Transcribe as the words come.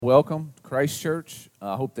Welcome to Christ Church.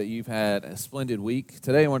 I hope that you've had a splendid week.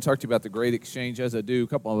 Today I want to talk to you about the Great Exchange. As I do, a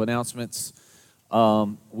couple of announcements.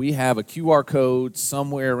 We have a QR code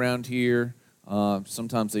somewhere around here.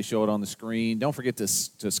 Sometimes they show it on the screen. Don't forget to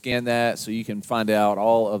scan that so you can find out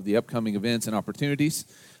all of the upcoming events and opportunities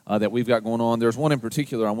that we've got going on. There's one in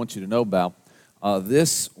particular I want you to know about.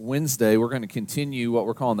 This Wednesday, we're going to continue what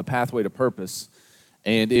we're calling the Pathway to Purpose.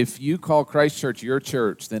 And if you call Christ Church your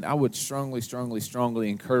church, then I would strongly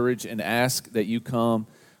encourage and ask that you come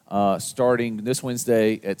starting this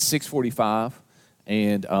Wednesday at 6:45,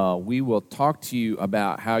 and we will talk to you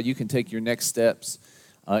about how you can take your next steps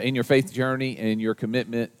in your faith journey and your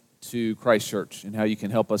commitment to Christ Church and how you can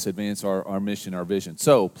help us advance our mission, our vision.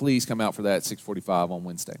 So please come out for that at 6:45 on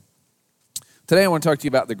Wednesday. Today I want to talk to you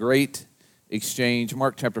about the Great Exchange.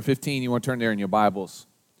 Mark chapter 15, you want to turn there in your Bibles.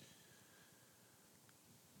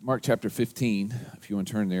 Mark chapter 15, if you want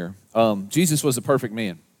to turn there. Jesus was a perfect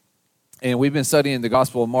man. And we've been studying the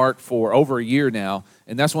Gospel of Mark for over a year now.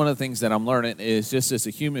 And that's one of the things that I'm learning is just as a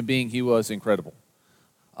human being, he was incredible.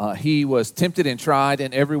 He was tempted and tried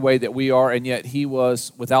in every way that we are, and yet he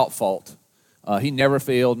was without fault. He never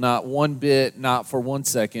failed, not one bit, not for 1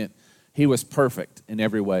 second. He was perfect in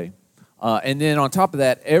every way. And then on top of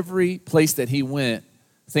that, every place that he went,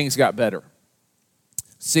 things got better.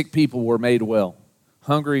 Sick people were made well.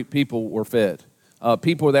 Hungry people were fed.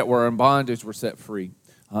 People that were in bondage were set free.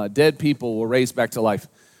 Dead people were raised back to life.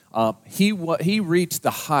 He reached the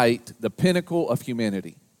height, the pinnacle of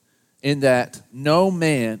humanity, in that no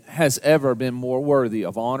man has ever been more worthy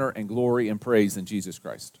of honor and glory and praise than Jesus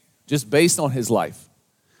Christ, just based on his life.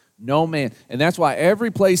 No man. And that's why every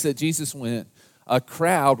place that Jesus went, a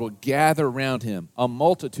crowd would gather around him. A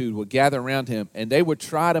multitude would gather around him, and they would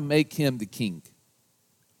try to make him the king.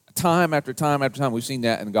 Time after time after time, we've seen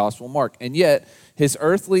that in the Gospel of Mark. And yet, his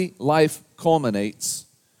earthly life culminates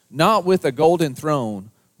not with a golden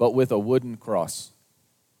throne, but with a wooden cross.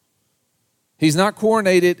 He's not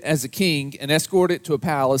coronated as a king and escorted to a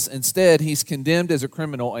palace. Instead, he's condemned as a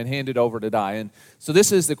criminal and handed over to die. And so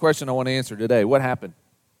this is the question I want to answer today. What happened?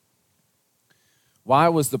 Why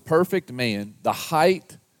was the perfect man, the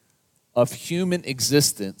height of human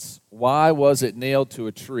existence, why was it nailed to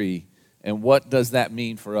a tree? And what does that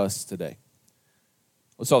mean for us today?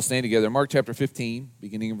 Let's all stand together. Mark chapter 15,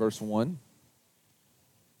 beginning in verse 1.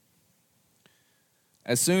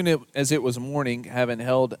 As soon as it was morning, having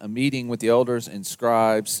held a meeting with the elders and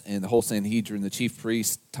scribes and the whole Sanhedrin, the chief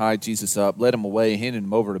priests tied Jesus up, led him away, and handed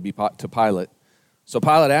him over to Pilate. So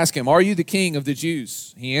Pilate asked him, "Are you the king of the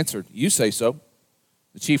Jews?" He answered, "You say so."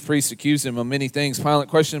 The chief priests accused him of many things. Pilate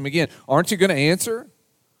questioned him again, "Aren't you going to answer?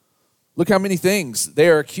 Look how many things they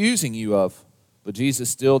are accusing you of." But Jesus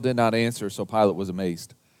still did not answer, so Pilate was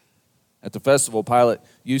amazed. At the festival, Pilate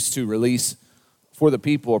used to release for the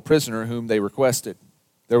people a prisoner whom they requested.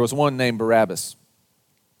 There was one named Barabbas,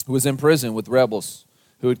 who was in prison with rebels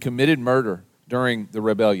who had committed murder during the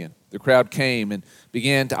rebellion. The crowd came and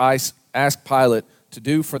began to ask Pilate to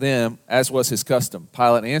do for them as was his custom.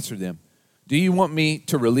 Pilate answered them, "Do you want me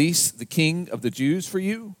to release the king of the Jews for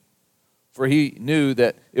you?" For he knew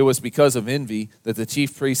that it was because of envy that the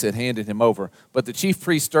chief priests had handed him over. But the chief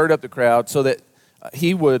priests stirred up the crowd so that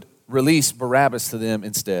he would release Barabbas to them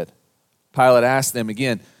instead. Pilate asked them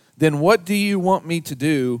again, "Then what do you want me to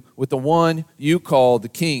do with the one you call the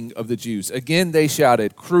king of the Jews?" Again they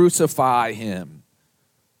shouted, "Crucify him."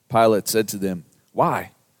 Pilate said to them,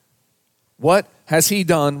 "Why? What has he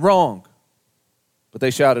done wrong?" But they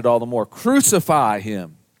shouted all the more, "Crucify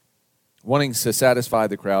him." Wanting to satisfy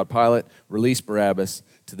the crowd, Pilate released Barabbas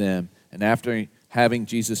to them, and after having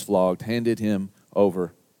Jesus flogged, handed him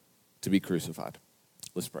over to be crucified.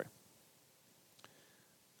 Let's pray.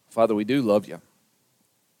 Father, we do love you,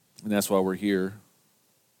 and that's why we're here.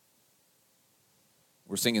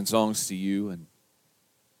 We're singing songs to you, and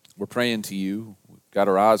we're praying to you. We've got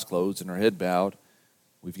our eyes closed and our head bowed.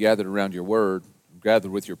 We've gathered around your word, we've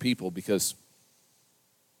gathered with your people, because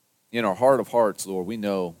in our heart of hearts, Lord, we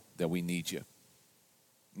know that we need you.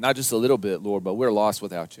 Not just a little bit, Lord, but we're lost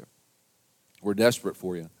without you. We're desperate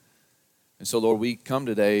for you. And so, Lord, we come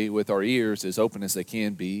today with our ears as open as they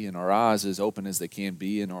can be, and our eyes as open as they can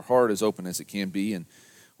be, and our heart as open as it can be, and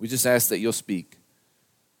we just ask that you'll speak.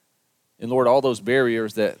 And Lord, all those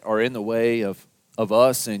barriers that are in the way of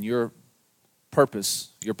us and your purpose,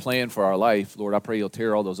 your plan for our life, Lord, I pray you'll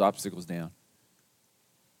tear all those obstacles down.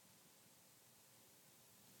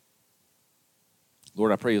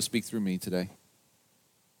 Lord, I pray you'll speak through me today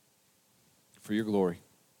for your glory,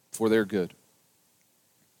 for their good.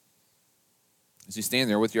 As you stand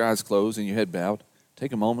there with your eyes closed and your head bowed,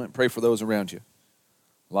 take a moment and pray for those around you.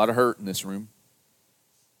 A lot of hurt in this room.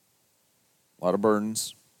 a lot of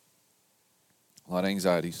burdens, a lot of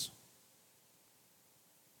anxieties.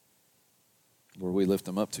 Lord, we lift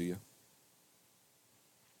them up to you.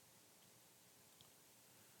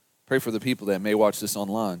 Pray for the people that may watch this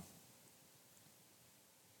online,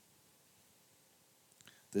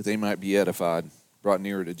 that they might be edified, brought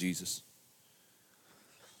nearer to Jesus.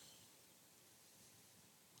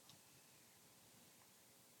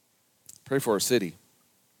 Pray for our city,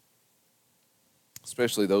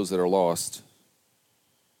 especially those that are lost,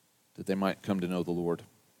 that they might come to know the Lord.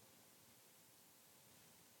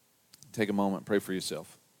 Take a moment, pray for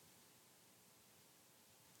yourself.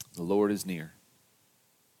 The Lord is near.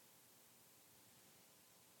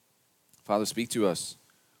 Father, speak to us.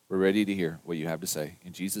 We're ready to hear what you have to say.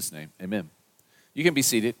 In Jesus' name, amen. You can be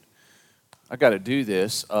seated. I got to do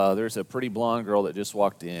this. There's a pretty blonde girl that just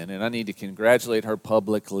walked in, and I need to congratulate her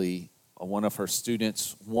publicly. One of her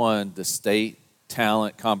students won the state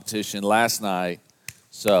talent competition last night.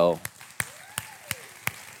 So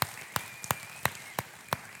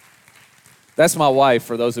that's my wife,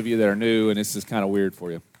 for those of you that are new, and this is kind of weird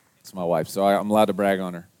for you. It's my wife, so I'm allowed to brag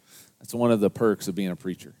on her. That's one of the perks of being a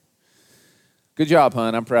preacher. Good job,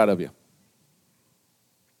 hon. I'm proud of you.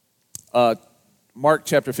 Mark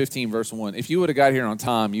chapter 15, verse 1. If you would have got here on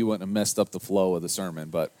time, you wouldn't have messed up the flow of the sermon,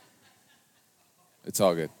 but it's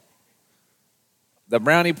all good. The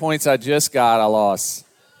brownie points I just got, I lost.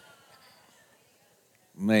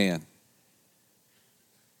 Man.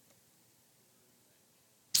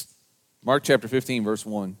 Mark chapter 15, verse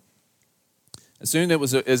 1. As soon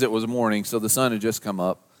as it was morning, so the sun had just come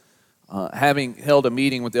up, having held a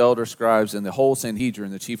meeting with the elder scribes and the whole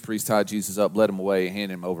Sanhedrin, the chief priest tied Jesus up, led him away, and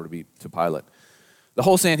handed him over to Pilate. The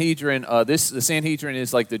whole Sanhedrin, the Sanhedrin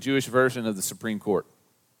is like the Jewish version of the Supreme Court.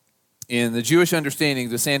 In the Jewish understanding,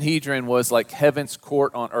 the Sanhedrin was like heaven's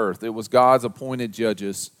court on earth. It was God's appointed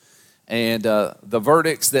judges. And the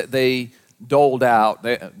verdicts that they doled out,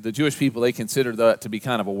 the Jewish people, they considered that to be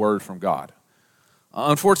kind of a word from God.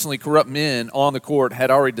 Unfortunately, corrupt men on the court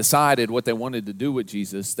had already decided what they wanted to do with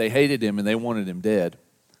Jesus. They hated him and they wanted him dead.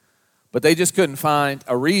 But they just couldn't find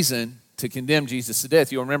a reason to condemn Jesus to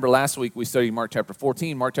death. You'll remember last week we studied Mark chapter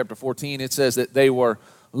 14. Mark chapter 14, it says that they were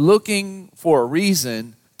looking for a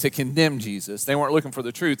reason to condemn Jesus. They weren't looking for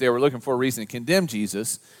the truth. They were looking for a reason to condemn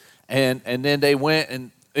Jesus. And then they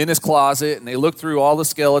went in his closet and they looked through all the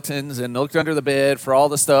skeletons and looked under the bed for all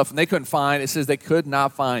the stuff, and they couldn't find, it says they could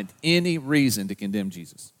not find any reason to condemn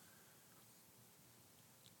Jesus.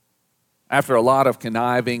 After a lot of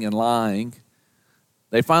conniving and lying,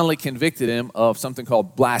 they finally convicted him of something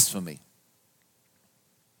called blasphemy.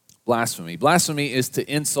 Blasphemy. Blasphemy is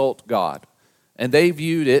to insult God. And they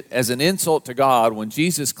viewed it as an insult to God when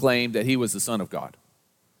Jesus claimed that he was the Son of God.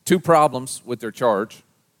 Two problems with their charge.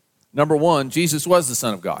 Number one, Jesus was the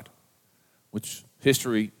Son of God, which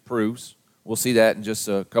history proves. We'll see that in just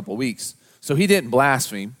a couple of weeks. So he didn't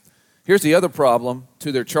blaspheme. Here's the other problem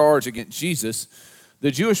to their charge against Jesus. The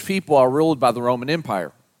Jewish people are ruled by the Roman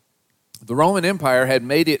Empire. The Roman Empire had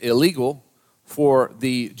made it illegal for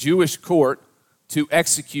the Jewish court to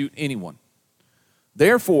execute anyone.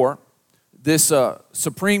 Therefore, this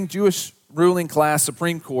supreme Jewish ruling class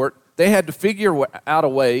Supreme Court, they had to figure out a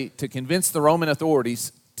way to convince the Roman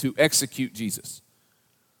authorities to execute Jesus.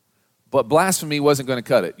 But blasphemy wasn't going to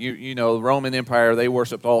cut it. You know, the Roman Empire, they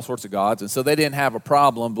worshiped all sorts of gods, and so they didn't have a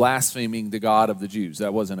problem blaspheming the God of the Jews.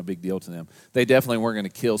 That wasn't a big deal to them. They definitely weren't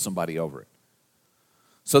going to kill somebody over it.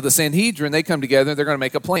 So the Sanhedrin, they come together, they're going to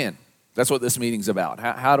make a plan. That's what this meeting's about.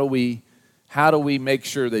 How do we make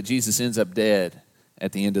sure that Jesus ends up dead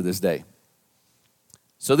at the end of this day?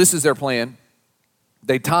 So this is their plan.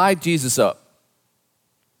 They tied Jesus up.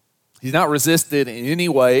 He's not resisted in any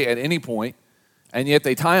way at any point, and yet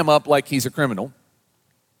they tie him up like he's a criminal,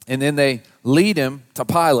 and then they lead him to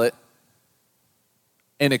Pilate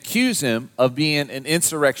and accuse him of being an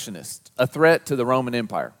insurrectionist, a threat to the Roman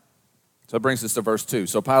Empire. So it brings us to verse 2.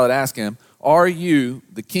 So Pilate asked him, "Are you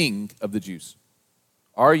the king of the Jews?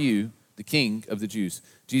 Are you the king of the Jews?"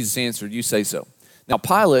 Jesus answered, "You say so." Now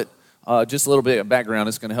Pilate, just a little bit of background,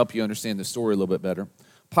 is going to help you understand the story a little bit better.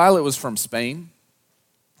 Pilate was from Spain.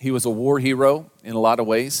 He was a war hero in a lot of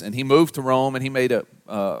ways, and he moved to Rome, and he made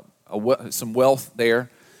some wealth there.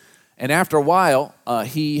 And after a while,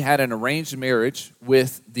 he had an arranged marriage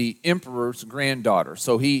with the emperor's granddaughter.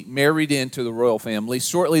 So he married into the royal family.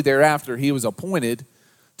 Shortly thereafter, he was appointed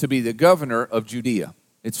to be the governor of Judea.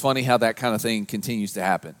 It's funny how that kind of thing continues to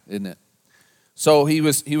happen, isn't it? So he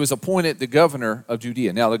was appointed the governor of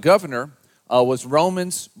Judea. Now, the governor was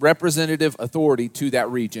Roman's representative authority to that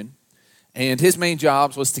region, and his main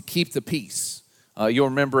job was to keep the peace. You'll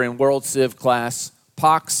remember in World Civ class,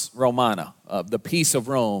 Pax Romana, the peace of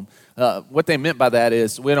Rome. What they meant by that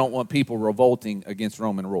is we don't want people revolting against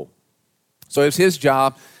Roman rule. So it was his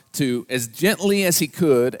job to, as gently as he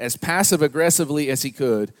could, as passive-aggressively as he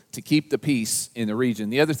could, to keep the peace in the region.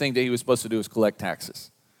 The other thing that he was supposed to do is collect taxes.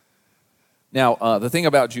 Now, the thing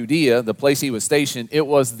about Judea, the place he was stationed, it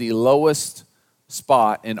was the lowest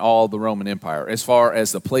spot in all the Roman Empire as far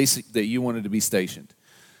as the place that you wanted to be stationed.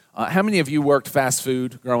 How many of you worked fast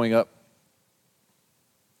food growing up?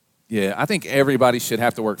 Yeah, I think everybody should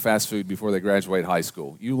have to work fast food before they graduate high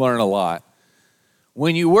school. You learn a lot.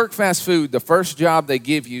 When you work fast food, the first job they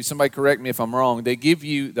give you, somebody correct me if I'm wrong, they give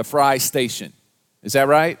you the fry station. Is that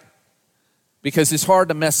right? Because it's hard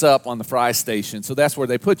to mess up on the fry station, so that's where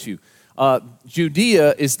they put you.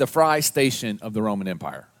 Judea is the fry station of the Roman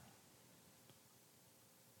Empire.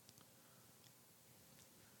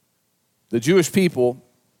 The Jewish people,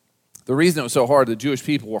 the reason it was so hard, the Jewish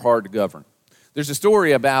people were hard to govern. There's a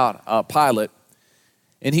story about Pilate,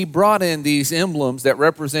 and he brought in these emblems that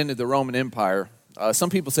represented the Roman Empire. Some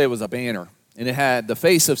people say it was a banner, and it had the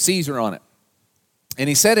face of Caesar on it. And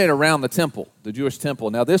he set it around the temple, the Jewish temple.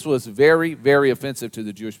 Now, this was very, very offensive to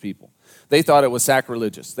the Jewish people. They thought it was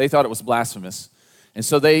sacrilegious. They thought it was blasphemous. And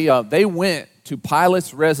so they went to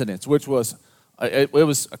Pilate's residence, which was, it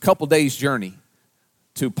was a couple days' journey,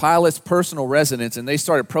 to Pilate's personal residence, and they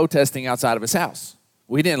started protesting outside of his house.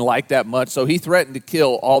 We didn't like that much, so he threatened to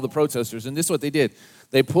kill all the protesters. And this is what they did.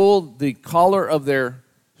 They pulled the collar of their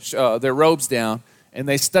robes down, and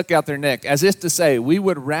they stuck out their neck, as if to say, we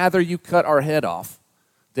would rather you cut our head off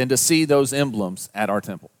than to see those emblems at our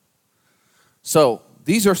temple. So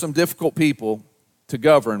these are some difficult people to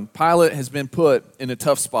govern. Pilate has been put in a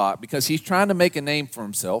tough spot because he's trying to make a name for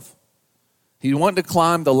himself. He wanted to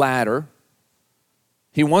climb the ladder.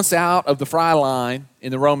 He wants out of the fry line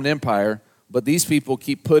in the Roman Empire, but these people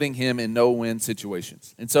keep putting him in no-win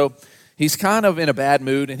situations. And so he's kind of in a bad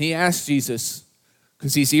mood, and he asks Jesus,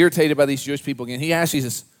 because he's irritated by these Jewish people again, he asks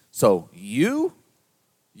Jesus, so you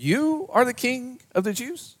are the king of the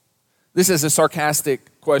Jews? This is a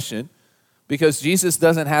sarcastic question because Jesus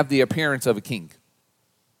doesn't have the appearance of a king.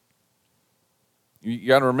 You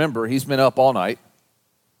got to remember, he's been up all night.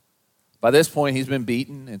 By this point, he's been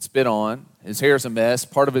beaten and spit on. His hair's a mess.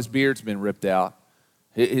 Part of his beard's been ripped out.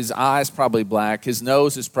 His eye's probably black. His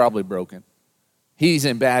nose is probably broken. He's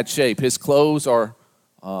in bad shape. His clothes are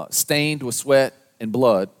stained with sweat and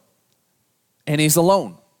blood. And he's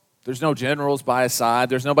alone. There's no generals by his side.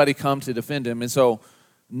 There's nobody come to defend him. And so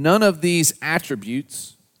none of these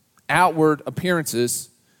attributes, outward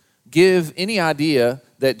appearances, give any idea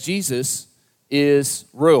that Jesus is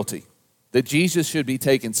royalty, that Jesus should be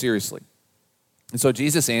taken seriously. And so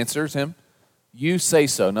Jesus answers him, you say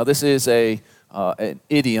so. Now this is an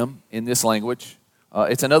idiom in this language.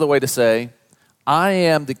 It's another way to say, I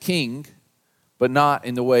am the king, but not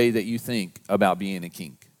in the way that you think about being a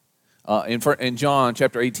king. In John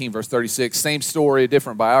chapter 18, verse 36, same story, a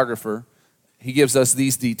different biographer. He gives us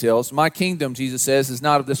these details. My kingdom, Jesus says, is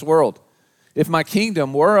not of this world. If my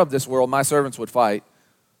kingdom were of this world, my servants would fight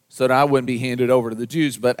so that I wouldn't be handed over to the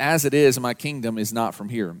Jews. But as it is, my kingdom is not from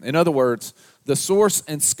here. In other words, the source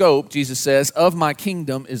and scope, Jesus says, of my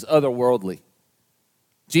kingdom is otherworldly.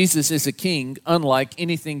 Jesus is a king unlike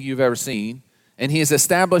anything you've ever seen, and he is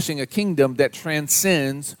establishing a kingdom that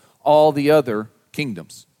transcends all the other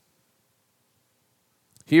kingdoms.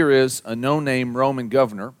 Here is a no-name Roman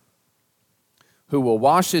governor who will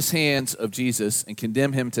wash his hands of Jesus and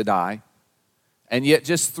condemn him to die. And yet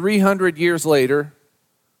just 300 years later,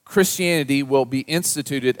 Christianity will be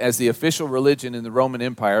instituted as the official religion in the Roman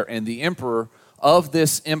Empire, and the emperor of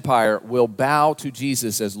this empire will bow to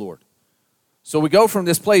Jesus as Lord. So we go from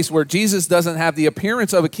this place where Jesus doesn't have the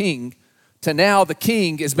appearance of a king to now the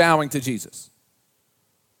king is bowing to Jesus.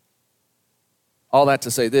 All that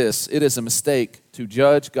to say this, it is a mistake to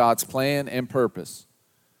judge God's plan and purpose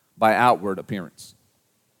by outward appearance.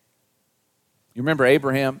 You remember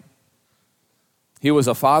Abraham? He was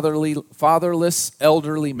a fatherless,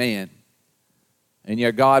 elderly man, and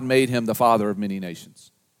yet God made him the father of many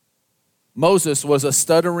nations. Moses was a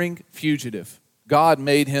stuttering fugitive. God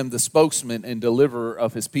made him the spokesman and deliverer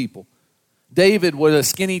of his people. David was a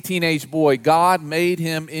skinny teenage boy. God made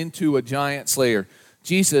him into a giant slayer.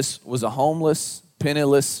 Jesus was a homeless,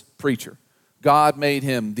 penniless preacher. God made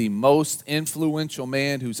him the most influential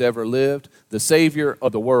man who's ever lived, the Savior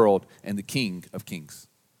of the world, and the King of kings.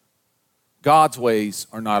 God's ways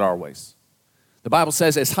are not our ways. The Bible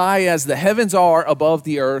says, as high as the heavens are above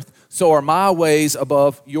the earth, so are my ways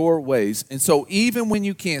above your ways. And so even when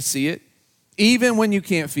you can't see it, even when you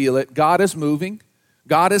can't feel it, God is moving.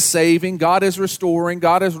 God is saving, God is restoring,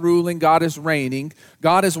 God is ruling, God is reigning.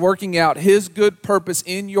 God is working out his good purpose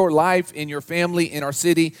in your life, in your family, in our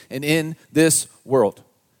city, and in this world.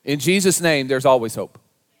 In Jesus' name, there's always hope.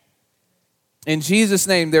 In Jesus'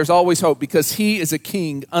 name, there's always hope because he is a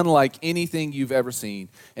king unlike anything you've ever seen.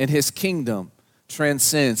 And his kingdom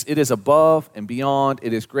transcends. It is above and beyond.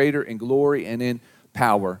 It is greater in glory and in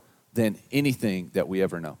power than anything that we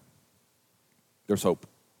ever know. There's hope.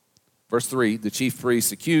 Verse 3, the chief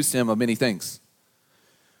priests accused him of many things.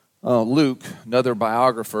 Luke, another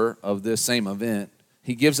biographer of this same event,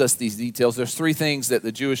 he gives us these details. There's three things that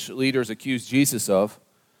the Jewish leaders accused Jesus of.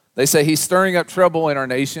 They say he's stirring up trouble in our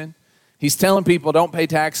nation. He's telling people don't pay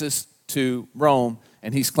taxes to Rome,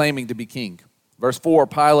 and he's claiming to be king. Verse 4,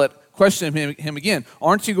 Pilate questioned him again.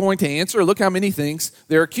 Aren't you going to answer? Look how many things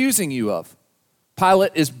they're accusing you of.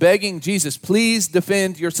 Pilate is begging Jesus, please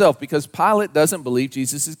defend yourself, because Pilate doesn't believe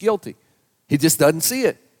Jesus is guilty. He just doesn't see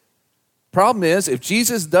it. Problem is, if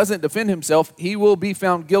Jesus doesn't defend himself, he will be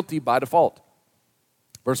found guilty by default.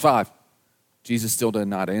 Verse 5, Jesus still did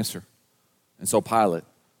not answer. And so Pilate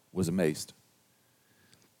was amazed.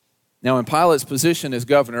 Now, in Pilate's position as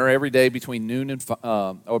governor, every day between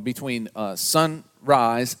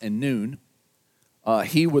sunrise and noon,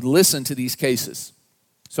 he would listen to these cases.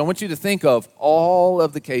 So I want you to think of all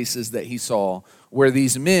of the cases that he saw where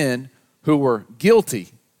these men who were guilty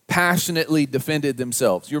passionately defended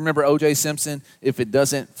themselves. You remember O.J. Simpson? If it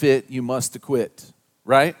doesn't fit, you must acquit,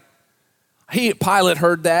 right? Pilate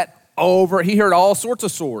heard that over. He heard all sorts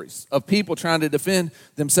of stories of people trying to defend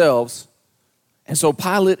themselves. And so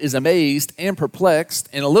Pilate is amazed and perplexed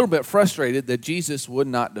and a little bit frustrated that Jesus would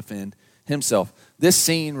not defend himself. This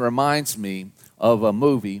scene reminds me of a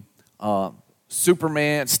movie,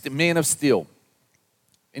 Superman, Man of Steel.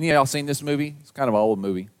 Any of y'all seen this movie? It's kind of an old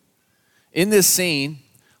movie. In this scene,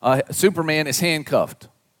 Superman is handcuffed.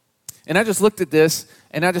 And I just looked at this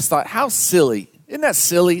and I just thought, how silly. Isn't that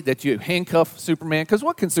silly that you handcuff Superman? Because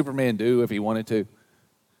what can Superman do if he wanted to?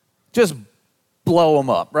 Just blow him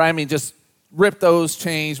up, right? I mean, just rip those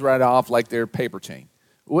chains right off like they're paper chain.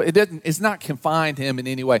 It's not confined him in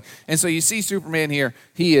any way. And so you see Superman here,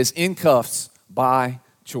 he is in cuffs by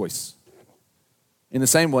choice. In the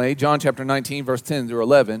same way, John chapter 19, verse 10 through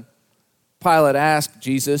 11, Pilate asked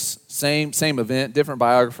Jesus, same event, different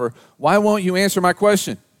biographer, why won't you answer my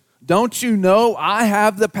question? Don't you know I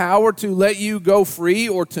have the power to let you go free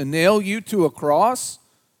or to nail you to a cross?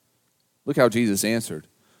 Look how Jesus answered.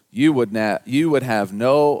 You would have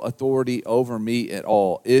no authority over me at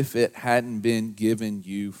all if it hadn't been given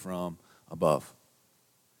you from above.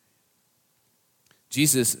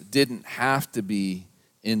 Jesus didn't have to be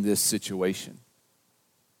in this situation.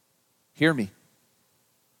 Hear me.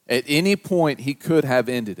 At any point, he could have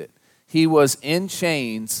ended it. He was in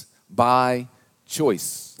chains by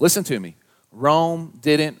choice. Listen to me. Rome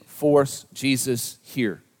didn't force Jesus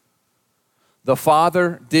here. The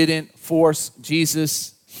Father didn't force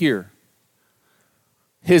Jesus here.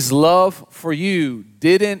 His love for you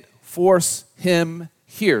didn't force him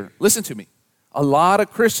here. Listen to me. A lot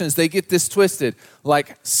of Christians, they get this twisted.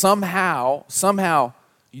 Like somehow,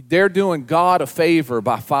 they're doing God a favor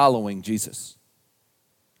by following Jesus.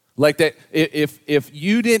 Like that if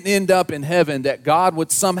you didn't end up in heaven, that God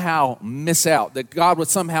would somehow miss out, that God would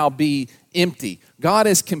somehow be empty. God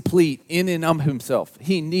is complete in and of himself.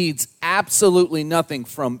 He needs absolutely nothing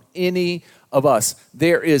from any of us.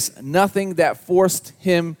 There is nothing that forced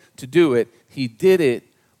him to do it. He did it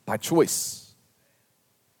by choice.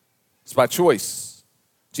 It's by choice.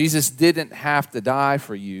 Jesus didn't have to die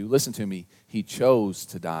for you. Listen to me. He chose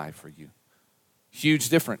to die for you. Huge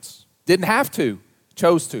difference. Didn't have to.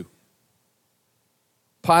 Chose to.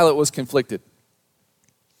 Pilate was conflicted.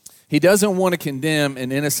 He doesn't want to condemn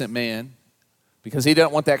an innocent man because he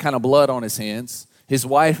doesn't want that kind of blood on his hands. His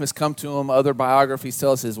wife has come to him. Other biographies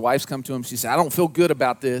tell us his wife's come to him. She said, I don't feel good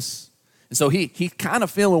about this. And so he's kind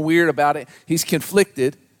of feeling weird about it. He's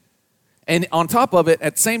conflicted. And on top of it,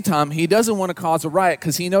 at the same time, he doesn't want to cause a riot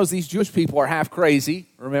because he knows these Jewish people are half crazy,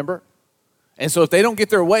 remember? And so if they don't get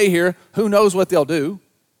their way here, who knows what they'll do?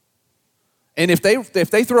 And if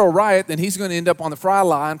they throw a riot, then he's going to end up on the fry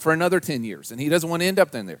line for another 10 years. And he doesn't want to end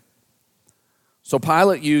up in there. So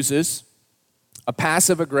Pilate uses a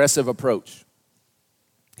passive-aggressive approach.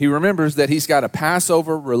 He remembers that he's got a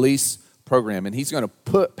Passover release program, and he's going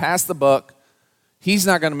to pass the buck. He's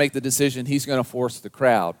not going to make the decision. He's going to force the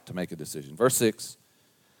crowd to make a decision. Verse 6,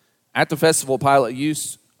 at the festival, Pilate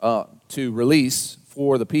used to release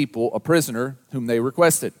for the people a prisoner whom they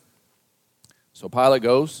requested. So Pilate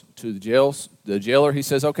goes to the jailer. He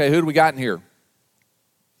says, okay, who do we got in here?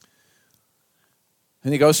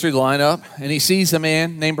 And he goes through the lineup, and he sees a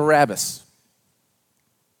man named Barabbas,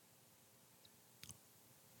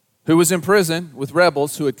 who was in prison with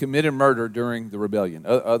rebels who had committed murder during the rebellion.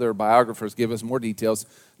 Other biographers give us more details.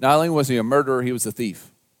 Not only was he a murderer, he was a thief.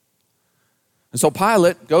 And so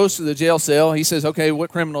Pilate goes to the jail cell. He says, okay, what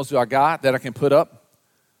criminals do I got that I can put up?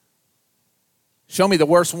 Show me the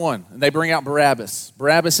worst one. And they bring out Barabbas.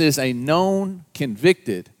 Barabbas is a known,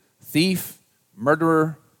 convicted thief,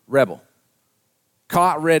 murderer, rebel.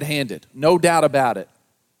 Caught red-handed. No doubt about it.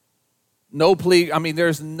 No plea. I mean,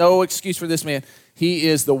 there's no excuse for this man. He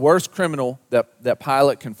is the worst criminal that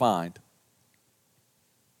Pilate can find.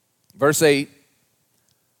 Verse 8,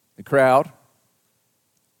 the crowd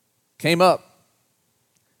came up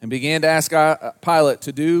and began to ask Pilate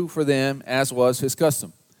to do for them as was his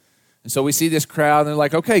custom. And so we see this crowd, and they're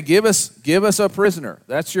like, okay, give us a prisoner.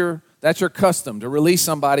 That's your custom, to release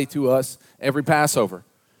somebody to us every Passover.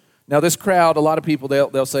 Now this crowd, a lot of people,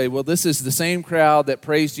 they'll say, well, this is the same crowd that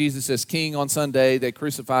praised Jesus as king on Sunday. They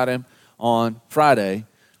crucified him on Friday.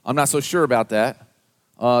 I'm not so sure about that.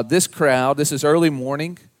 This crowd, this is early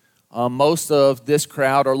morning. Most of this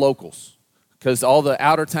crowd are locals, because all the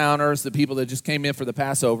outer-towners, the people that just came in for the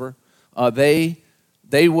Passover, they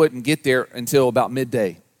wouldn't get there until about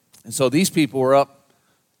midday. And so these people were up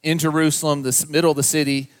in Jerusalem, the middle of the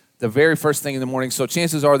city, the very first thing in the morning. So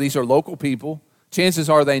chances are these are local people.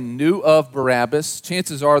 Chances are they knew of Barabbas.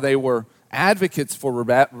 Chances are they were advocates for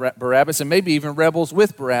Barabbas and maybe even rebels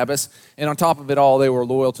with Barabbas. And on top of it all, they were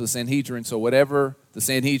loyal to the Sanhedrin. So whatever the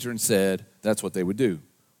Sanhedrin said, that's what they would do.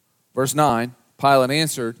 Verse 9, Pilate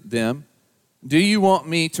answered them, do you want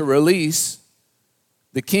me to release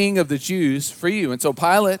the king of the Jews for you? And so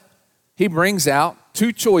Pilate, he brings out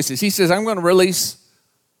two choices. He says, I'm going to release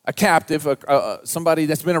a captive, somebody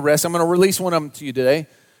that's been arrested. I'm going to release one of them to you today.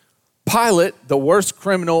 Pilate, the worst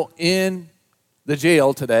criminal in the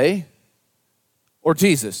jail today, or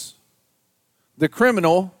Jesus? The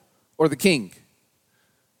criminal or the king?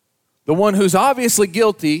 The one who's obviously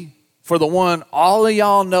guilty for the one all of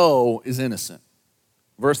y'all know is innocent.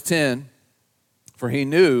 Verse 10, for he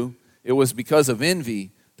knew it was because of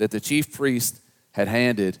envy that the chief priest had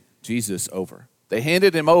handed Jesus over. They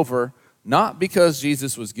handed him over not because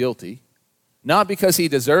Jesus was guilty, not because he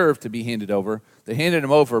deserved to be handed over. They handed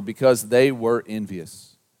him over because they were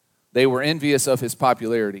envious. They were envious of his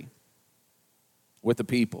popularity with the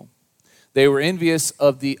people. They were envious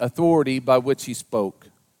of the authority by which he spoke.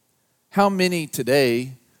 How many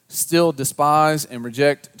today still despise and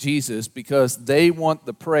reject Jesus because they want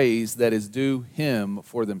the praise that is due him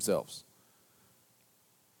for themselves?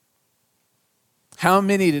 How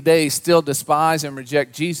many today still despise and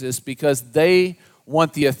reject Jesus because they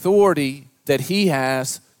want the authority that he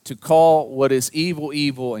has to call what is evil,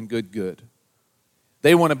 evil, and good, good?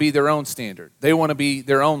 They want to be their own standard. They want to be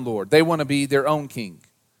their own Lord. They want to be their own king.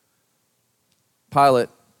 Pilate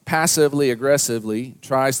passively, aggressively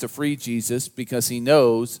tries to free Jesus because he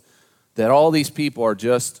knows that all these people are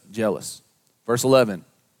just jealous. Verse 11,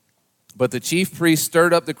 but the chief priest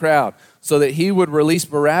stirred up the crowd so that he would release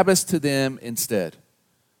Barabbas to them instead.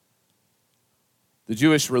 The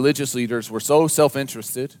Jewish religious leaders were so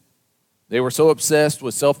self-interested. They were so obsessed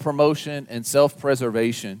with self-promotion and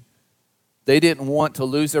self-preservation. They didn't want to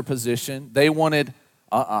lose their position. They wanted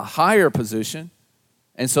a higher position,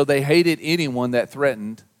 and so they hated anyone that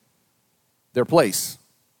threatened their place,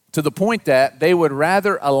 to the point that they would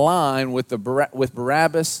rather align with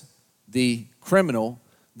Barabbas, the criminal,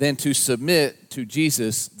 than to submit to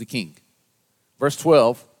Jesus, the king. Verse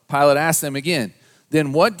 12, Pilate asked them again,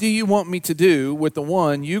 then what do you want me to do with the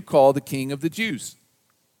one you call the king of the Jews?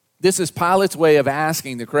 This is Pilate's way of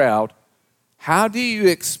asking the crowd, how do you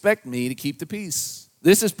expect me to keep the peace?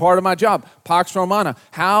 This is part of my job. Pax Romana.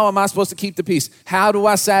 How am I supposed to keep the peace? How do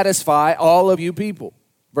I satisfy all of you people?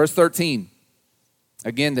 Verse 13.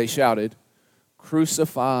 Again they shouted,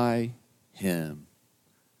 crucify him.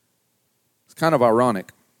 It's kind of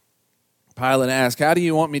ironic. Pilate asked, how do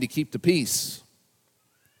you want me to keep the peace?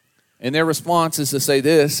 And their response is to say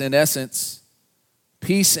this, in essence,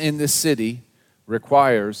 peace in this city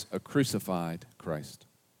requires a crucified Christ.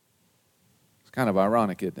 It's kind of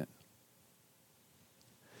ironic, isn't it?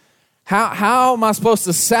 How am I supposed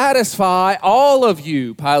to satisfy all of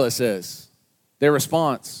you, Pilate says. Their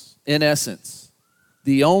response, in essence,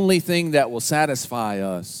 the only thing that will satisfy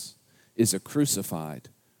us is a crucified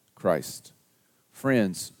Christ.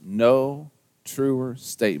 Friends, no truer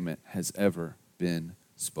statement has ever been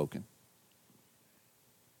spoken.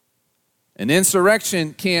 An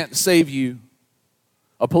insurrection can't save you.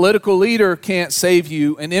 A political leader can't save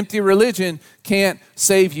you. An empty religion can't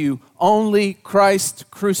save you. Only Christ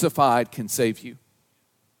crucified can save you.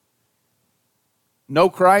 No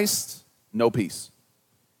Christ, no peace.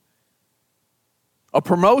 A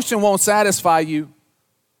promotion won't satisfy you.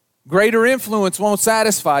 Greater influence won't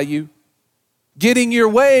satisfy you. Getting your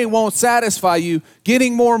way won't satisfy you.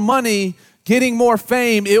 Getting more money, getting more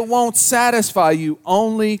fame, it won't satisfy you.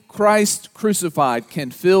 Only Christ crucified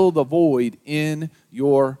can fill the void in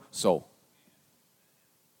your soul.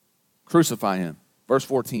 Crucify him. Verse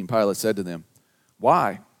 14, Pilate said to them,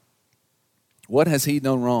 why? What has he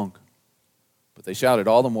done wrong? But they shouted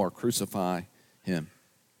all the more, crucify him.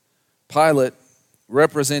 Pilate,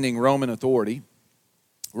 representing Roman authority,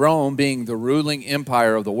 Rome being the ruling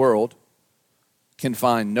empire of the world, can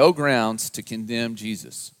find no grounds to condemn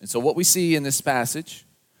Jesus. And so what we see in this passage,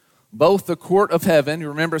 both the court of heaven, you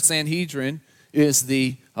remember Sanhedrin is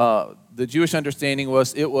the Jewish understanding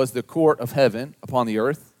was it was the court of heaven upon the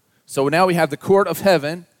earth. So now we have the court of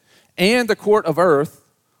heaven and the court of earth,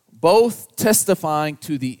 both testifying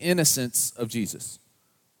to the innocence of Jesus.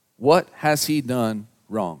 What has he done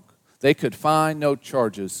wrong? They could find no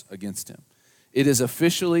charges against him. It is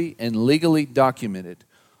officially and legally documented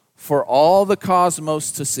for all the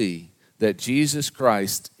cosmos to see that Jesus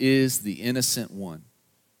Christ is the innocent one,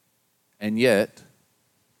 and yet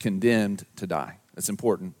condemned to die. That's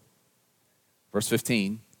important. Verse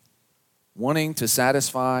 15, wanting to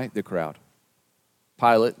satisfy the crowd.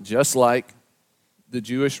 Pilate, just like the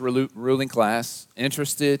Jewish ruling class,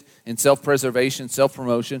 interested in self-preservation,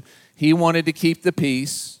 self-promotion, he wanted to keep the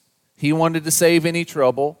peace. He wanted to save any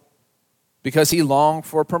trouble because he longed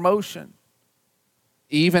for promotion.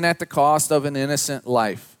 Even at the cost of an innocent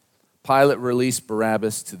life, Pilate released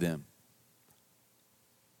Barabbas to them.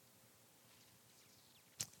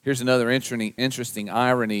 Here's another interesting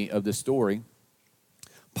irony of the story.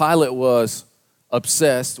 Pilate was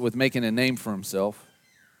obsessed with making a name for himself,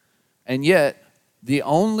 and yet the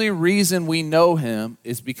only reason we know him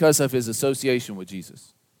is because of his association with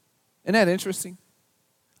Jesus. Isn't that interesting?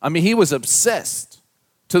 I mean, he was obsessed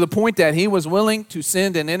to the point that he was willing to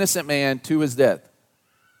send an innocent man to his death.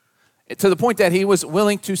 To the point that he was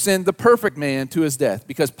willing to send the perfect man to his death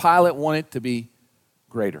because Pilate wanted to be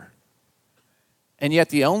greater. And yet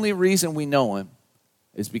the only reason we know him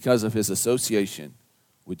is because of his association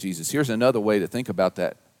with Jesus. Here's another way to think about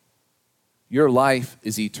that. Your life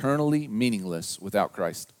is eternally meaningless without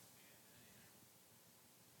Christ.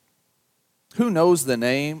 Who knows the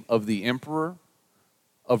name of the emperor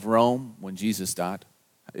of Rome when Jesus died?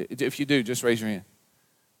 If you do, just raise your hand.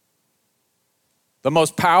 The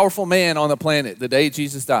most powerful man on the planet the day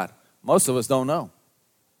Jesus died. Most of us don't know.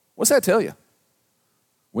 What's that tell you?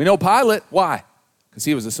 We know Pilate. Why? Because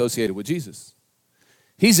he was associated with Jesus.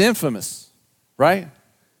 He's infamous, right?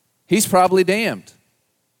 He's probably damned.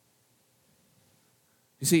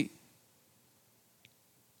 You see,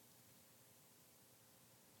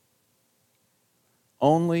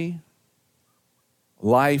 only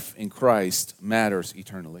life in Christ matters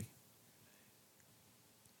eternally.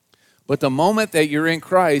 But the moment that you're in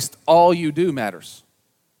Christ, all you do matters.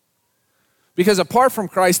 Because apart from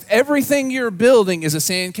Christ, everything you're building is a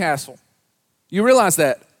sand castle. You realize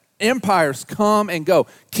that? Empires come and go.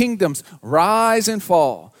 Kingdoms rise and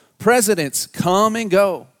fall. Presidents come and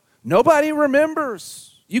go. Nobody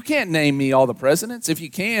remembers. You can't name me all the presidents. If you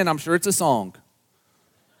can, I'm sure it's a song.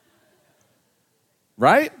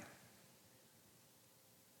 Right?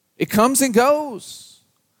 It comes and goes.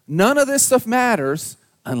 None of this stuff matters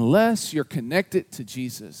unless you're connected to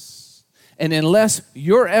Jesus. And unless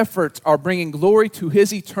your efforts are bringing glory to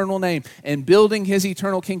his eternal name and building his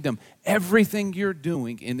eternal kingdom, everything you're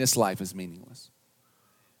doing in this life is meaningless.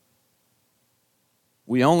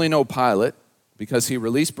 We only know Pilate because he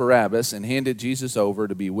released Barabbas and handed Jesus over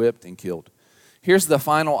to be whipped and killed. Here's the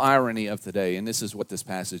final irony of today, and this is what this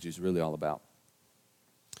passage is really all about.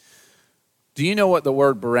 Do you know what the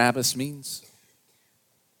word Barabbas means?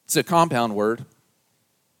 It's a compound word.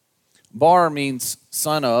 Bar means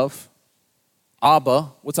son of.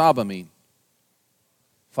 Abba, what's Abba mean?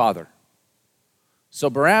 Father. So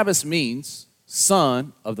Barabbas means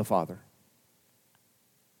son of the Father.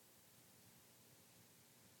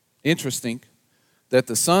 Interesting that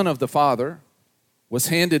the son of the Father was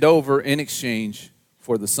handed over in exchange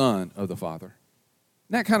for the son of the Father.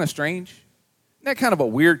 Isn't that kind of strange? Isn't that kind of a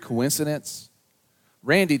weird coincidence?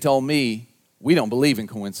 Randy told me we don't believe in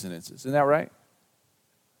coincidences. Isn't that right?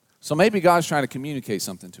 So maybe God's trying to communicate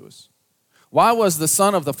something to us. Why was the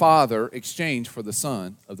son of the Father exchanged for the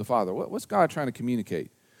son of the Father? What's God trying to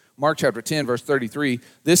communicate? Mark chapter 10, verse 33,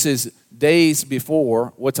 this is days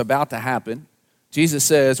before what's about to happen. Jesus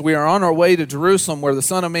says, we are on our way to Jerusalem where the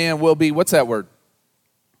Son of Man will be, what's that word?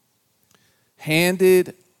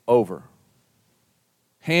 Handed over.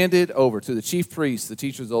 handed over to the chief priests, the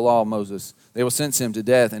teachers of the law of Moses. They will sentence him to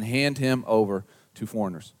death and hand him over to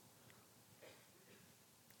foreigners.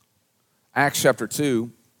 Acts chapter 2,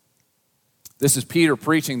 this is Peter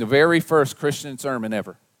preaching the very first Christian sermon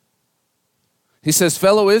ever. He says,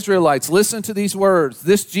 fellow Israelites, listen to these words.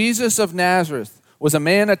 This Jesus of Nazareth was a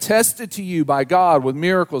man attested to you by God with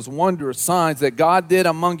miracles, wondrous signs that God did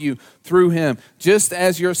among you through him, just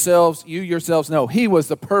as you yourselves know. He was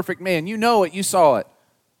the perfect man. You know it. You saw it.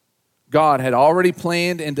 God had already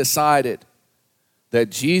planned and decided that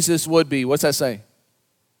Jesus would be, what's that say?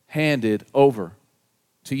 Handed over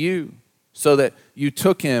to you, so that you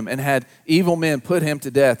took him and had evil men put him to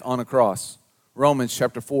death on a cross. Romans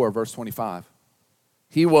chapter 4, verse 25.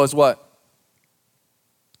 He was what?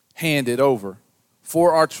 Handed over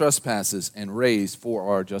for our trespasses and raised for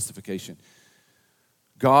our justification.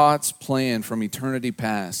 God's plan from eternity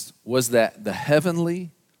past was that the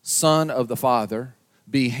heavenly Son of the Father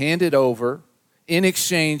be handed over in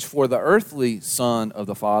exchange for the earthly Son of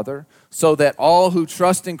the Father, so that all who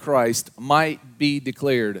trust in Christ might be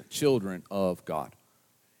declared children of God.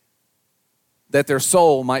 That their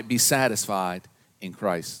soul might be satisfied in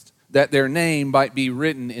Christ. That their name might be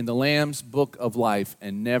written in the Lamb's book of life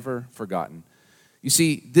and never forgotten. You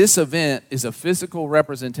see, this event is a physical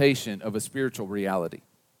representation of a spiritual reality.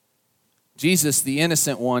 Jesus, the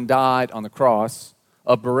innocent one, died on the cross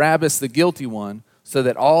of Barabbas, the guilty one, so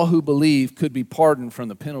that all who believe could be pardoned from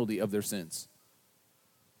the penalty of their sins.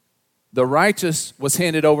 The righteous was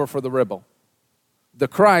handed over for the rebel. The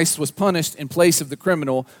Christ was punished in place of the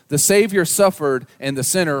criminal. The Savior suffered and the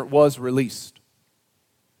sinner was released.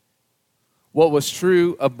 What was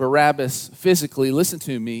true of Barabbas physically, listen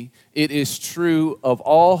to me, it is true of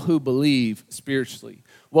all who believe spiritually.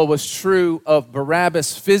 What was true of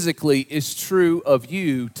Barabbas physically is true of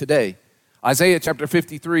you today. Isaiah chapter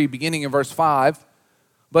 53, beginning in verse 5,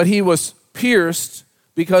 but he was pierced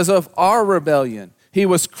because of our rebellion. He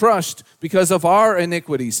was crushed because of our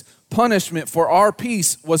iniquities. Punishment for our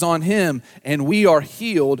peace was on him, and we are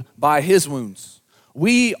healed by his wounds.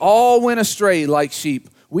 We all went astray like sheep.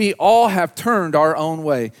 We all have turned our own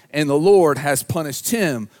way, and the Lord has punished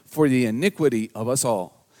him for the iniquity of us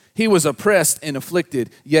all. He was oppressed and afflicted,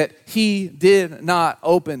 yet he did not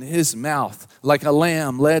open his mouth. Like a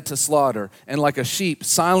lamb led to slaughter, and like a sheep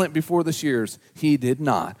silent before the shearers, he did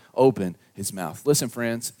not open his mouth. Listen,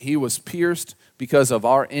 friends, he was pierced because of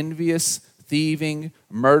our envious, thieving,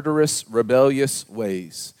 murderous, rebellious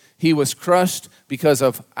ways. He was crushed because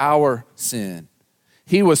of our sin.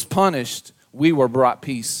 He was punished, we were brought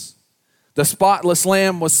peace. The spotless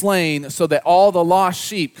lamb was slain so that all the lost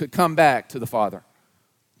sheep could come back to the Father.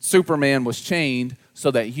 Superman was chained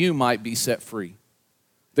so that you might be set free.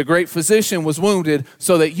 The great physician was wounded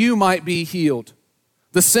so that you might be healed.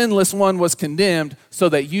 The sinless one was condemned so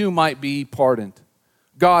that you might be pardoned.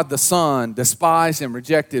 God the Son, despised and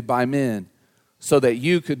rejected by men, so that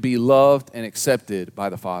you could be loved and accepted by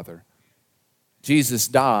the Father. Jesus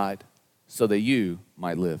died so that you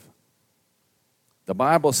might live. The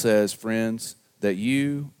Bible says, friends, that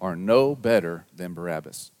you are no better than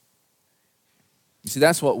Barabbas. You see,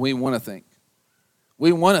 that's what we want to think.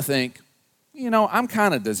 We want to think, I'm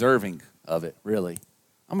kind of deserving of it, really.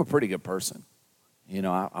 I'm a pretty good person.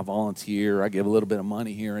 I volunteer. I give a little bit of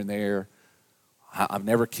money here and there. I've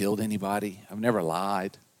never killed anybody. I've never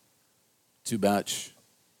lied too much.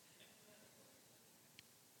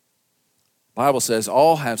 The Bible says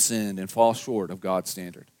all have sinned and fall short of God's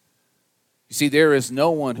standard. You see, there is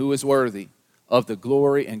no one who is worthy of the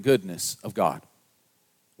glory and goodness of God.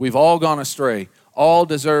 We've all gone astray. All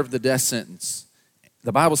deserve the death sentence.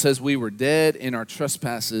 The Bible says we were dead in our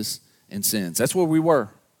trespasses and sins. That's where we were.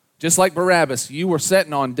 Just like Barabbas, you were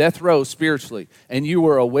sitting on death row spiritually, and you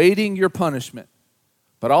were awaiting your punishment.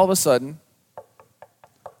 But all of a sudden,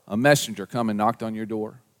 a messenger come and knocked on your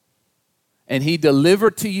door. And he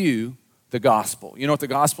delivered to you the gospel. You know what the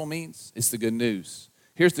gospel means? It's the good news.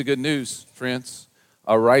 Here's the good news, friends.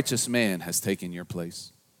 A righteous man has taken your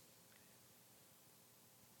place.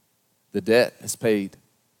 The debt is paid.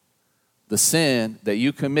 The sin that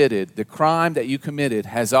you committed, the crime that you committed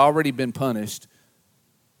has already been punished.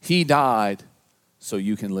 He died so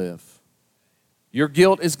you can live. Your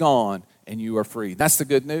guilt is gone and you are free. That's the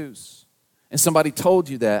good news. And somebody told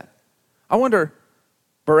you that. I wonder,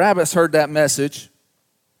 Barabbas heard that message.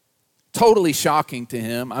 Totally shocking to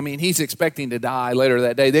him. I mean, he's expecting to die later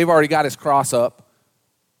that day. They've already got his cross up.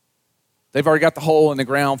 They've already got the hole in the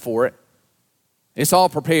ground for it. It's all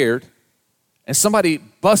prepared. And somebody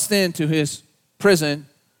busts into his prison,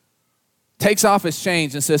 takes off his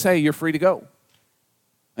chains and says, hey, you're free to go.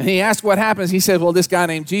 And he asked what happens. He said, well, this guy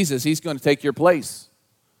named Jesus, he's going to take your place.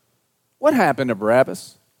 What happened to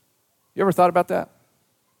Barabbas? You ever thought about that?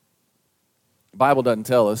 The Bible doesn't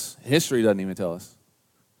tell us. History doesn't even tell us.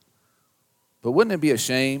 But wouldn't it be a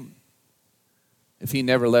shame if he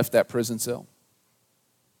never left that prison cell?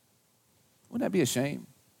 Wouldn't that be a shame?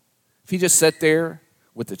 If he just sat there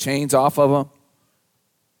with the chains off of him,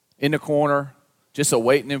 in the corner, just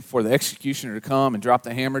awaiting him for the executioner to come and drop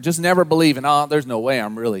the hammer, just never believing, oh, there's no way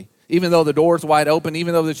I'm really, even though the door's wide open,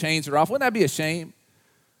 even though the chains are off, wouldn't that be a shame?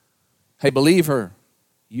 Hey, believer,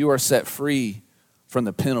 you are set free from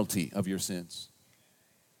the penalty of your sins.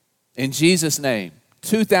 In Jesus' name,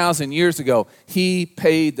 2,000 years ago, he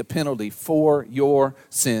paid the penalty for your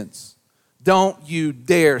sins. Don't you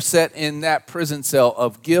dare sit in that prison cell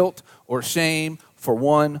of guilt or shame for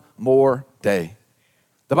one more day.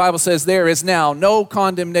 The Bible says there is now no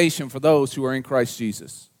condemnation for those who are in Christ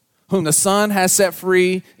Jesus. Whom the Son has set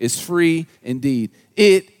free is free indeed.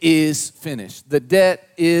 It is finished. The debt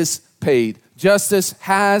is paid. Justice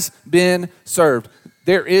has been served.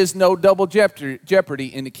 There is no double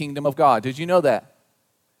jeopardy in the kingdom of God. Did you know that?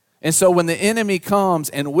 And so when the enemy comes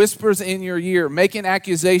and whispers in your ear, making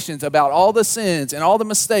accusations about all the sins and all the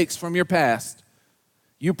mistakes from your past,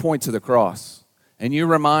 you point to the cross and you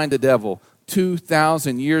remind the devil,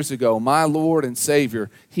 2,000 years ago, my Lord and Savior,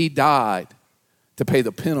 he died to pay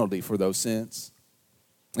the penalty for those sins.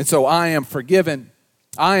 And so I am forgiven.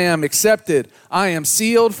 I am accepted. I am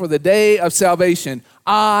sealed for the day of salvation.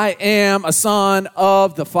 I am a son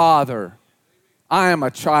of the Father. I am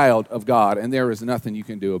a child of God, and there is nothing you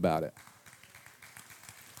can do about it.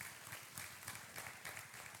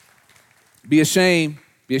 Be ashamed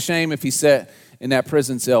if he sat in that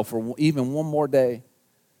prison cell for even one more day.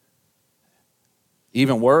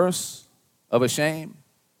 Even worse of a shame,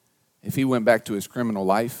 if he went back to his criminal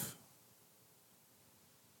life.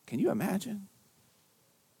 Can you imagine?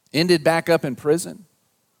 Ended back up in prison.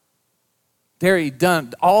 There he'd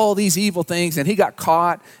done all these evil things and he got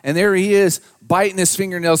caught, and there he is biting his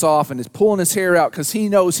fingernails off and is pulling his hair out because he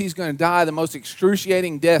knows he's going to die the most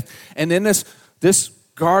excruciating death. And then this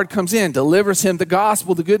guard comes in, delivers him the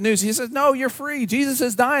gospel, the good news. He says, no, you're free. Jesus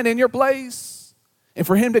is dying in your place. And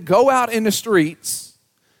for him to go out in the streets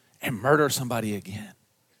and murder somebody again,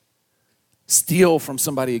 steal from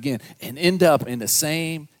somebody again, and end up in the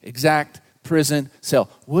same exact prison cell.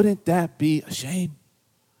 Wouldn't that be a shame?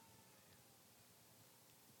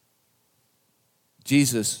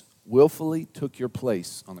 Jesus willfully took your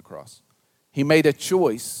place on the cross. He made a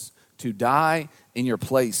choice to die in your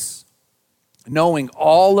place, knowing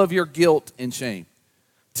all of your guilt and shame,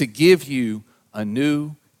 to give you a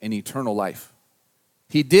new and eternal life.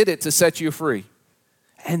 He did it to set you free.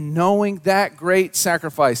 And knowing that great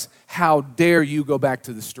sacrifice, how dare you go back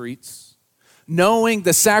to the streets? Knowing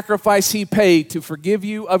the sacrifice he paid to forgive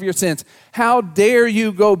you of your sins, how dare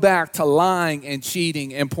you go back to lying and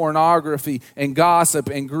cheating and pornography and gossip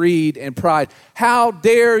and greed and pride? How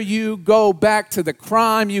dare you go back to the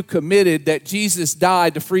crime you committed that Jesus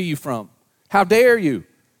died to free you from? How dare you?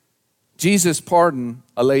 Jesus pardoned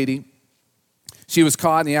a lady. She was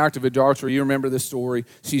caught in the act of adultery. You remember this story.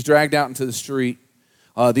 She's dragged out into the street.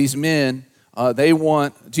 These men, they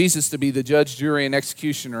want Jesus to be the judge, jury, and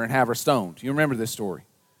executioner and have her stoned. You remember this story.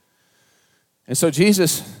 And so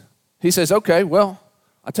Jesus, he says, okay, well,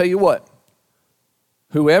 I'll tell you what.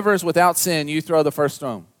 Whoever is without sin, you throw the first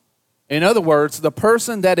stone. In other words, the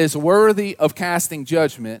person that is worthy of casting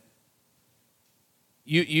judgment,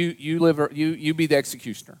 you be the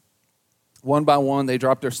executioner. One by one, they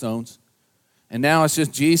drop their stones. And now it's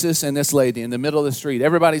just Jesus and this lady in the middle of the street.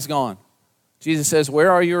 Everybody's gone. Jesus says, where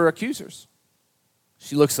are your accusers?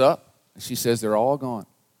 She looks up and she says, they're all gone.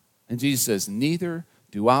 And Jesus says, neither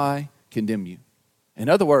do I condemn you. In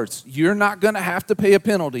other words, you're not going to have to pay a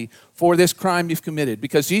penalty for this crime you've committed,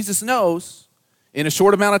 because Jesus knows in a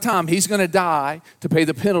short amount of time he's going to die to pay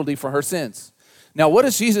the penalty for her sins. Now, what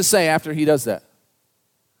does Jesus say after he does that?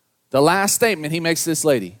 The last statement he makes to this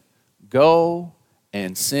lady, go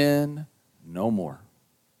and sin no more.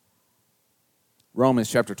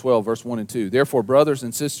 Romans chapter 12, verse 1 and 2. Therefore, brothers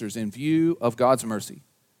and sisters, in view of God's mercy,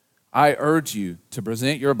 I urge you to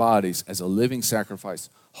present your bodies as a living sacrifice,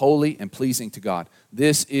 holy and pleasing to God.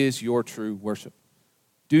 This is your true worship.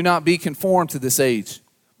 Do not be conformed to this age,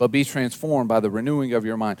 but be transformed by the renewing of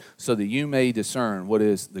your mind, so that you may discern what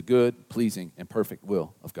is the good, pleasing, and perfect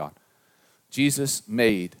will of God. Jesus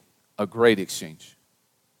made a great exchange.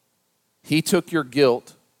 He took your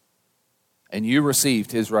guilt, and you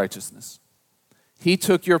received his righteousness. He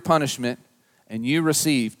took your punishment, and you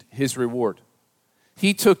received his reward.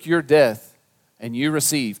 He took your death, and you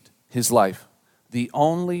received his life. The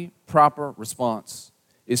only proper response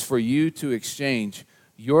is for you to exchange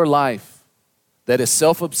your life that is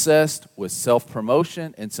self-obsessed with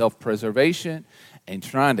self-promotion and self-preservation and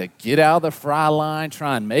trying to get out of the fry line,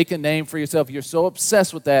 try and make a name for yourself, you're so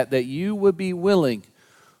obsessed with that you would be willing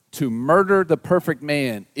to murder the perfect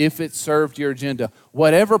man if it served your agenda.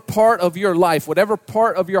 Whatever part of your life, whatever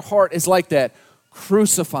part of your heart is like that,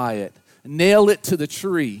 crucify it, nail it to the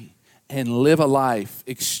tree, and live a life.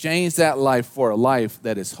 Exchange that life for a life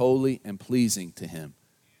that is holy and pleasing to him.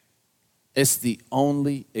 It's the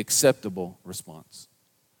only acceptable response.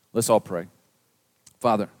 Let's all pray.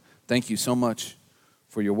 Father, thank you so much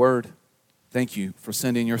for your word. Thank you for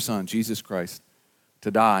sending your son, Jesus Christ,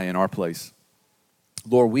 to die in our place.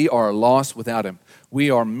 Lord, we are lost without him. We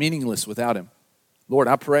are meaningless without him. Lord,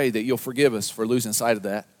 I pray that you'll forgive us for losing sight of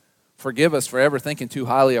that. Forgive us for ever thinking too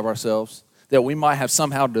highly of ourselves, that we might have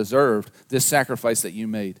somehow deserved this sacrifice that you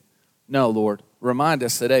made. No, Lord, remind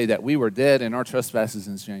us today that we were dead in our trespasses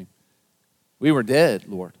and shame. We were dead,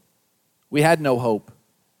 Lord. We had no hope.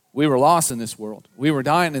 We were lost in this world. We were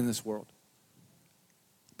dying in this world.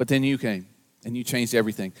 But then you came and you changed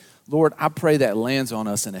everything. Lord, I pray that lands on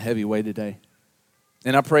us in a heavy way today.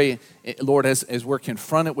 And I pray, Lord, as we're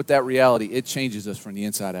confronted with that reality, it changes us from the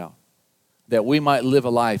inside out, that we might live a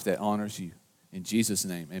life that honors you. In Jesus'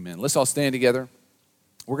 name, amen. Let's all stand together.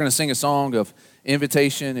 We're going to sing a song of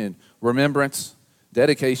invitation and remembrance,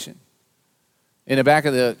 dedication. In the back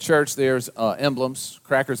of the church, there's emblems,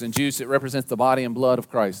 crackers and juice. It represents the body and blood of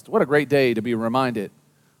Christ. What a great day to be reminded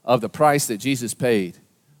of the price that Jesus paid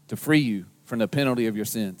to free you from the penalty of your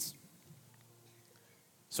sins.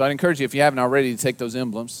 So I'd encourage you, if you haven't already, to take those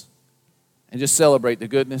emblems and just celebrate the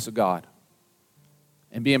goodness of God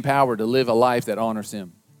and be empowered to live a life that honors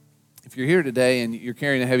him. If you're here today and you're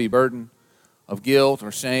carrying a heavy burden of guilt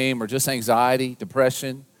or shame or just anxiety,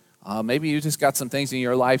 depression, maybe you just got some things in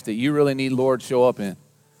your life that you really need Lord to show up in.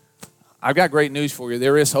 I've got great news for you.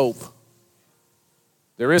 There is hope.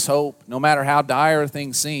 There is hope. No matter how dire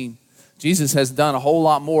things seem, Jesus has done a whole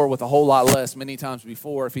lot more with a whole lot less many times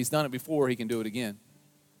before. If he's done it before, he can do it again.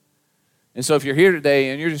 And so if you're here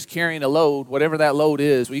today and you're just carrying a load, whatever that load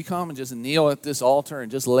is, will you come and just kneel at this altar and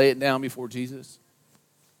just lay it down before Jesus?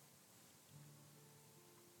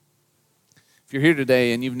 If you're here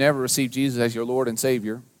today and you've never received Jesus as your Lord and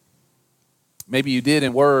Savior, maybe you did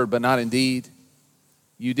in word but not in deed.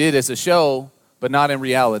 You did as a show but not in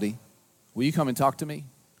reality. Will you come and talk to me?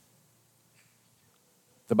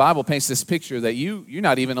 The Bible paints this picture that you're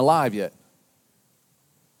not even alive yet.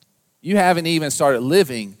 You haven't even started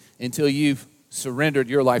living until you've surrendered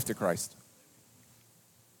your life to Christ.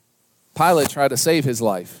 Pilate tried to save his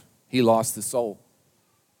life. He lost his soul.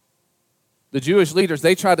 The Jewish leaders,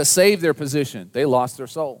 they tried to save their position. They lost their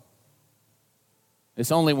soul.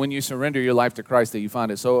 It's only when you surrender your life to Christ that you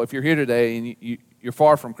find it. So if you're here today and you're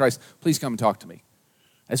far from Christ, please come and talk to me.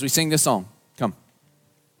 As we sing this song, come.